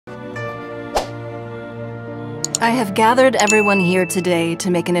I have gathered everyone here today to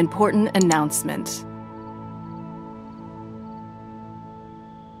make an important announcement.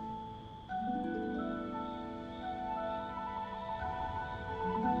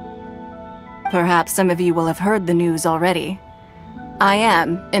 Perhaps some of you will have heard the news already. I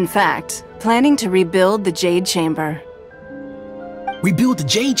am, in fact, planning to rebuild the Jade Chamber. Rebuild the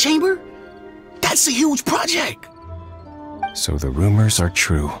Jade Chamber? That's a huge project! So the rumors are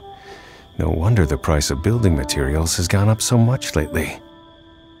true. No wonder the price of building materials has gone up so much lately.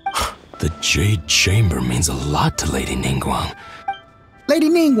 The Jade Chamber means a lot to Lady Ningguang. Lady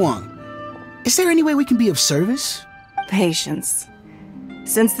Ningguang, is there any way we can be of service? Patience.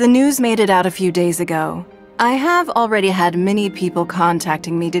 Since the news made it out a few days ago, I have already had many people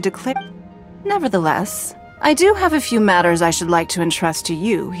contacting me to declare. Nevertheless, I do have a few matters I should like to entrust to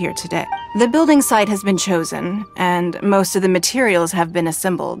you here today. The building site has been chosen, and most of the materials have been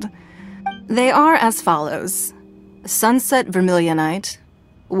assembled. They are as follows: Sunset Vermilionite,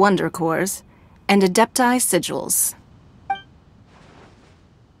 Wonder Cores, and Adepti Sigils.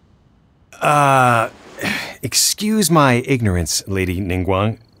 Excuse my ignorance, Lady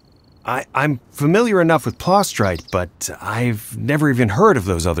Ningguang. I'm familiar enough with Plostrite, but I've never even heard of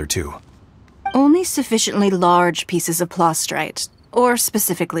those other two. Only sufficiently large pieces of Plostrite, or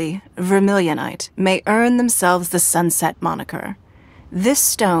specifically Vermilionite, may earn themselves the Sunset moniker. This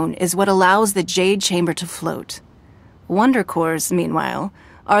stone is what allows the Jade Chamber to float. Wonder Cores, meanwhile,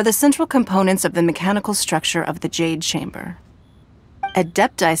 are the central components of the mechanical structure of the Jade Chamber.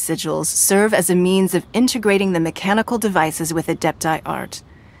 Adepti Sigils serve as a means of integrating the mechanical devices with Adepti art.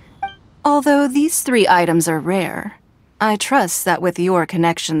 Although these three items are rare, I trust that with your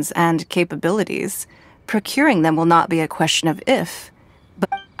connections and capabilities, procuring them will not be a question of if, but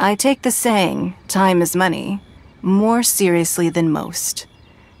I take the saying, time is money, more seriously than most.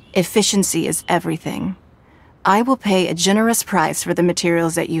 Efficiency is everything. I will pay a generous price for the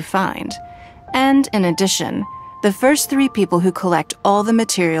materials that you find, and in addition, the first 3 people who collect all the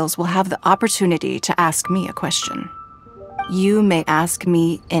materials will have the opportunity to ask me a question. You may ask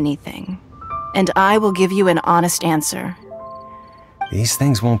me anything, and I will give you an honest answer. These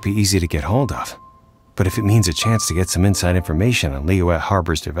things won't be easy to get hold of, but if it means a chance to get some inside information on Liyue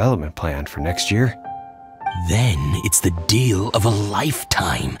Harbor's development plan for next year... Then it's the deal of a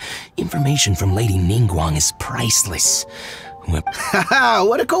lifetime. Information from Lady Ningguang is priceless. Haha,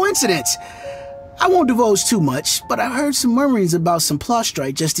 what a coincidence! I won't divulge too much, but I heard some murmurings about some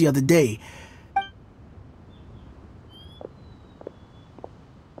Plostrite just the other day.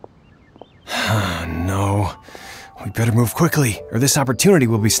 No. We better move quickly, or this opportunity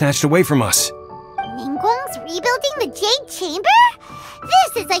will be snatched away from us. Ningguang's rebuilding the Jade Chamber?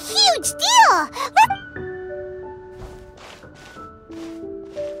 This is a huge deal!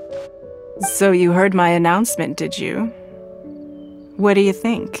 So you heard my announcement, did you? What do you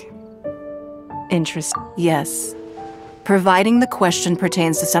think? Interesting. Yes. Providing the question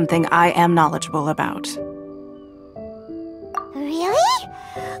pertains to something I am knowledgeable about. Really?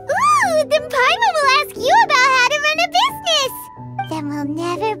 Ooh, then Paima will ask you about how to run a business! Then we'll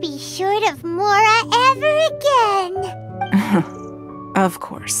never be short of Mora ever again! Of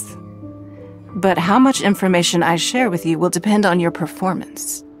course. But how much information I share with you will depend on your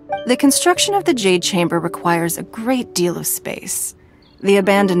performance. The construction of the Jade Chamber requires a great deal of space. The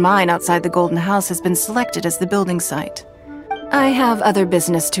abandoned mine outside the Golden House has been selected as the building site. I have other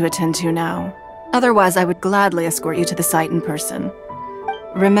business to attend to now. Otherwise, I would gladly escort you to the site in person.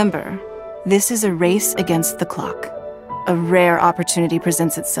 Remember, this is a race against the clock. A rare opportunity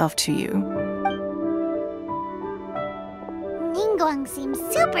presents itself to you. Ningguang seems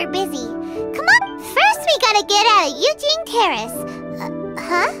super busy. Come on, first we gotta get out of Yujing Terrace.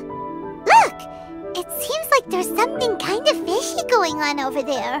 Huh? Look! It seems like there's something kind of fishy going on over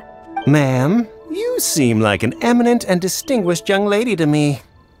there. Ma'am, you seem like an eminent and distinguished young lady to me.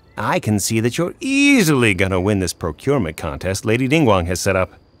 I can see that you're easily gonna win this procurement contest Lady Ningguang has set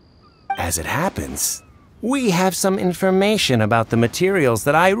up. As it happens, we have some information about the materials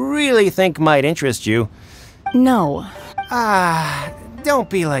that I really think might interest you. No. Don't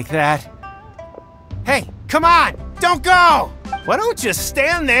be like that. Hey, come on! Don't go! Why don't you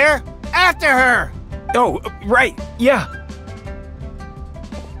stand there? After her! Oh, right, yeah.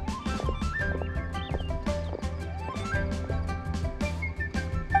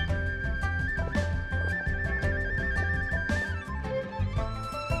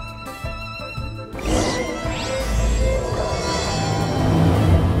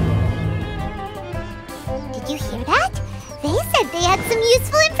 Did you hear that? They said they had some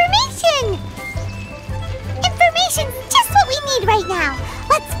useful information! Information's just what we need right now!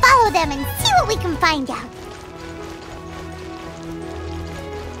 Let's follow them and see what we can find out.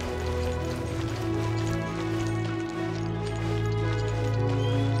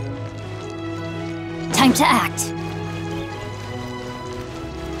 time to act.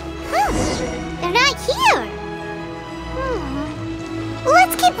 Huh. They're not here.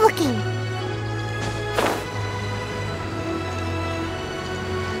 Let's keep looking.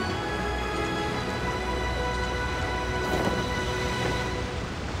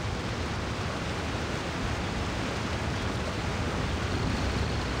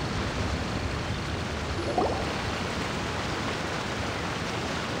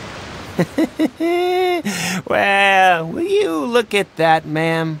 Well, will you look at that,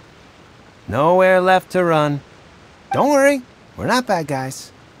 ma'am? Nowhere left to run. Don't worry, we're not bad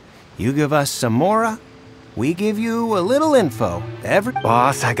guys. You give us some mora, we give you a little info.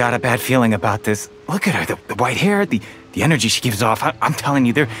 Boss, I got a bad feeling about this. Look at her, the white hair, the energy she gives off. I'm telling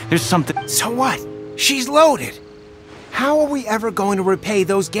you, there's something... So what? She's loaded. How are we ever going to repay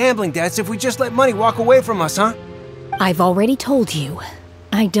those gambling debts if we just let money walk away from us, huh? I've already told you.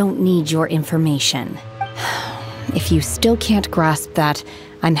 I don't need your information. If you still can't grasp that,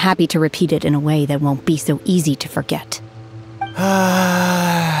 I'm happy to repeat it in a way that won't be so easy to forget.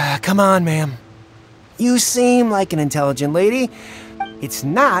 Come on, ma'am. You seem like an intelligent lady. It's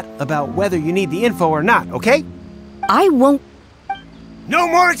not about whether you need the info or not, okay? I won't... No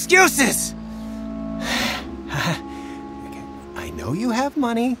more excuses! I know you have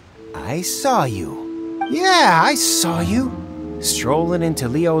money. I saw you. Yeah, I saw you. Strolling into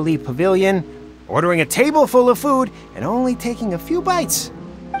Liyue Pavilion, ordering a table full of food, and only taking a few bites.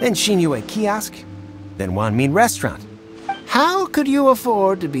 Then Xinqiu at kiosk, then Wanmin restaurant. How could you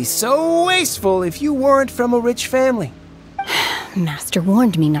afford to be so wasteful if you weren't from a rich family? Master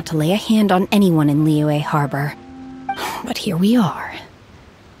warned me not to lay a hand on anyone in Liyue Harbor. But here we are.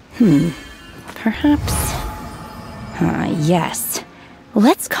 Perhaps... yes.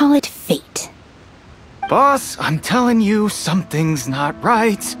 Let's call it fate. Boss, I'm telling you, something's not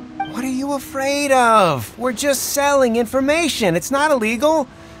right. What are you afraid of? We're just selling information. It's not illegal.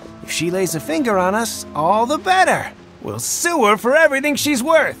 If she lays a finger on us, all the better. We'll sue her for everything she's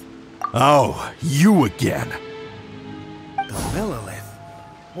worth. Oh, you again. The Millilith?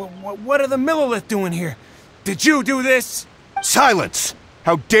 What are the Millilith doing here? Did you do this? Silence!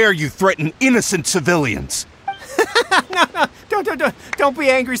 How dare you threaten innocent civilians? No, don't be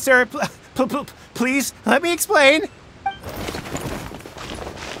angry, sir. Please, let me explain.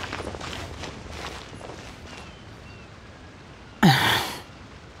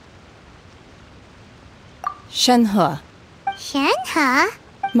 Shenhe. Shenhe?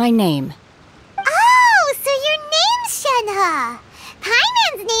 My name. Oh, so your name's Shenhe.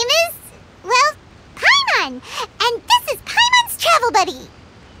 Paimon's name is... well, Paimon. And this is Paimon's travel buddy.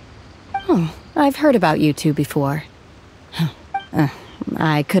 I've heard about you two before.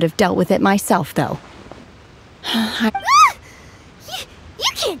 I could have dealt with it myself, though. You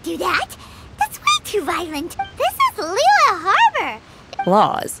can't do that. That's way too violent. This is Liyue Harbor.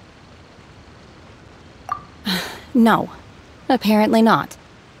 Laws? No. Apparently not.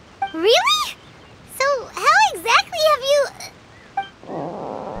 Really? So how exactly have you...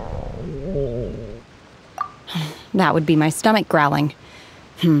 That would be my stomach growling.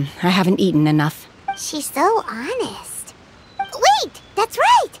 I haven't eaten enough. She's so honest. Wait, that's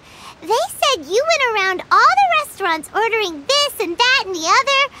right. They said you went around all the restaurants ordering this and that and the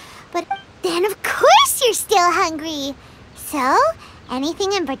other, but then of course you're still hungry. So,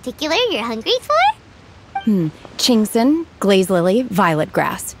 anything in particular you're hungry for? Chingson, glaze lily, violet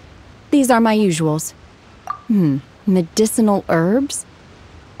grass. These are my usuals. Medicinal herbs?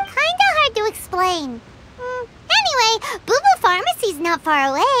 Kinda hard to explain. Anyway, Bubu Pharmacy's not far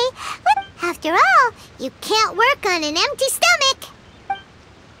away. But after all, you can't work on an empty stomach.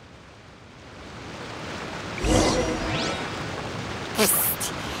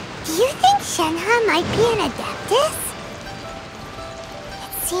 Psst. Do you think Shenhe might be an adeptus?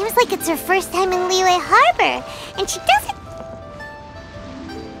 It seems like it's her first time in Liyue Harbor, and she doesn't...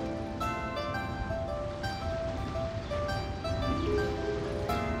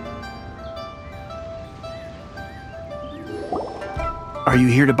 Are you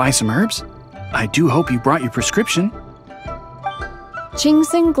here to buy some herbs? I do hope you brought your prescription.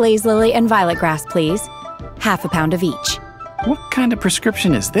 Chingson, glaze lily, and violet grass, please. Half a pound of each. What kind of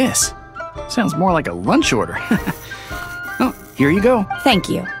prescription is this? Sounds more like a lunch order. Oh, here you go. Thank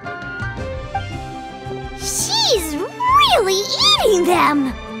you. She's really eating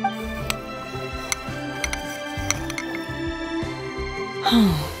them!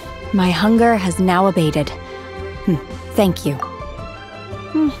 My hunger has now abated. Thank you.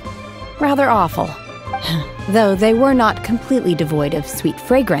 Rather awful. Though they were not completely devoid of sweet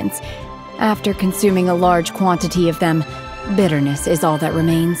fragrance. After consuming a large quantity of them, bitterness is all that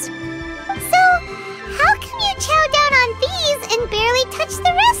remains. So, how barely touched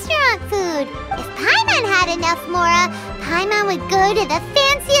the restaurant food. If Paimon had enough mora, Paimon would go to the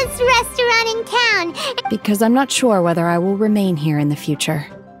fanciest restaurant in town. Because I'm not sure whether I will remain here in the future.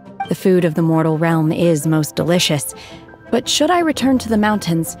 The food of the mortal realm is most delicious, but should I return to the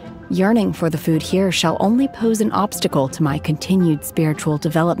mountains, yearning for the food here shall only pose an obstacle to my continued spiritual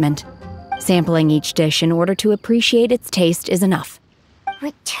development. Sampling each dish in order to appreciate its taste is enough.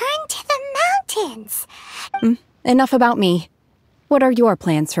 Return to the mountains. Enough about me. What are your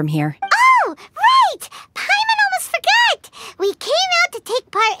plans from here? Oh, right! Paimon almost forgot! We came out to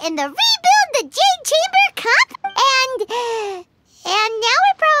take part in the Rebuild the Jade Chamber Cup, and now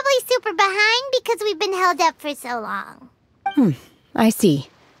we're probably super behind because we've been held up for so long. I see.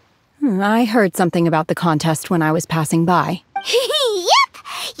 I heard something about the contest when I was passing by. Yep!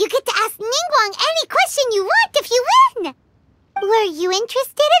 You get to ask Ningguang any question you want if you win! Were you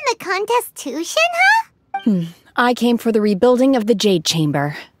interested in the contest too, Shenhe? I came for the rebuilding of the Jade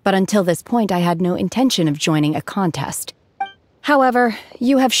Chamber, but until this point I had no intention of joining a contest. However,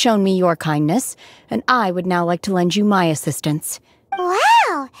 you have shown me your kindness, and I would now like to lend you my assistance.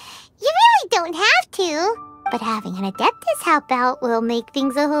 Wow! You really don't have to. But having an Adeptus help out will make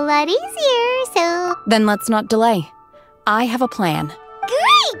things a whole lot easier, so... Then let's not delay. I have a plan.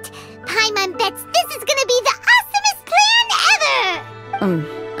 Great! Paimon bets this is gonna be the awesomest plan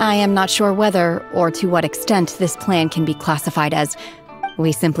ever! I am not sure whether or to what extent this plan can be classified as...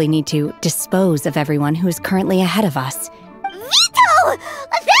 We simply need to dispose of everyone who is currently ahead of us. Veto!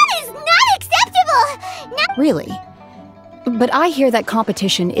 That is not acceptable! Now Really? But I hear that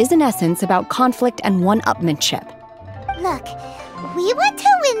competition is in essence about conflict and one-upmanship. look, we want to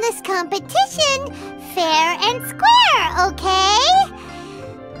win this competition fair and square, okay?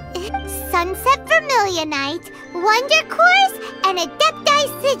 Sunset Vermilionite, Wonder Course, and Adepti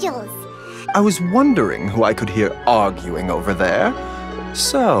Sigils. I was wondering who I could hear arguing over there.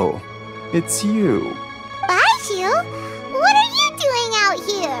 So, it's you. Baiju? What are you doing out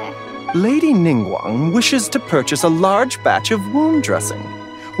here? Lady Ningguang wishes to purchase a large batch of wound dressing.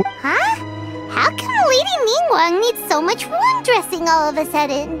 Huh? How come Lady Ningguang needs so much wound dressing all of a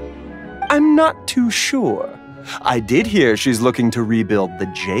sudden? I'm not too sure. I did hear she's looking to rebuild the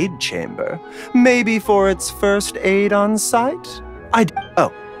Jade Chamber. Maybe for its first aid on site?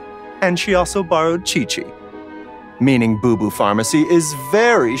 Oh, and she also borrowed Chi-Chi. Meaning Bubu Pharmacy is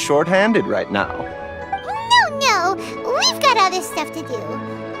very short-handed right now. No, we've got other stuff to do.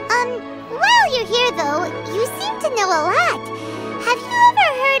 While you're here though, you seem to know a lot. Have you ever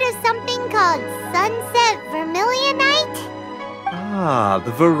heard of something called Sunset Vermilionite? Ah,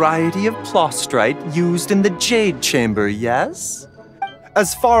 the variety of plostrite used in the Jade Chamber, yes?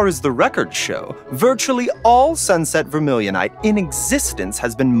 As far as the records show, virtually all Sunset Vermilionite in existence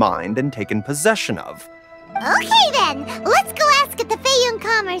has been mined and taken possession of. Okay then, let's go ask at the Feiyun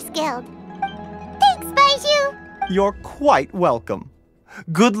Commerce Guild. Thanks, Baiju. You're quite welcome.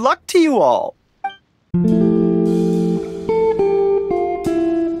 Good luck to you all!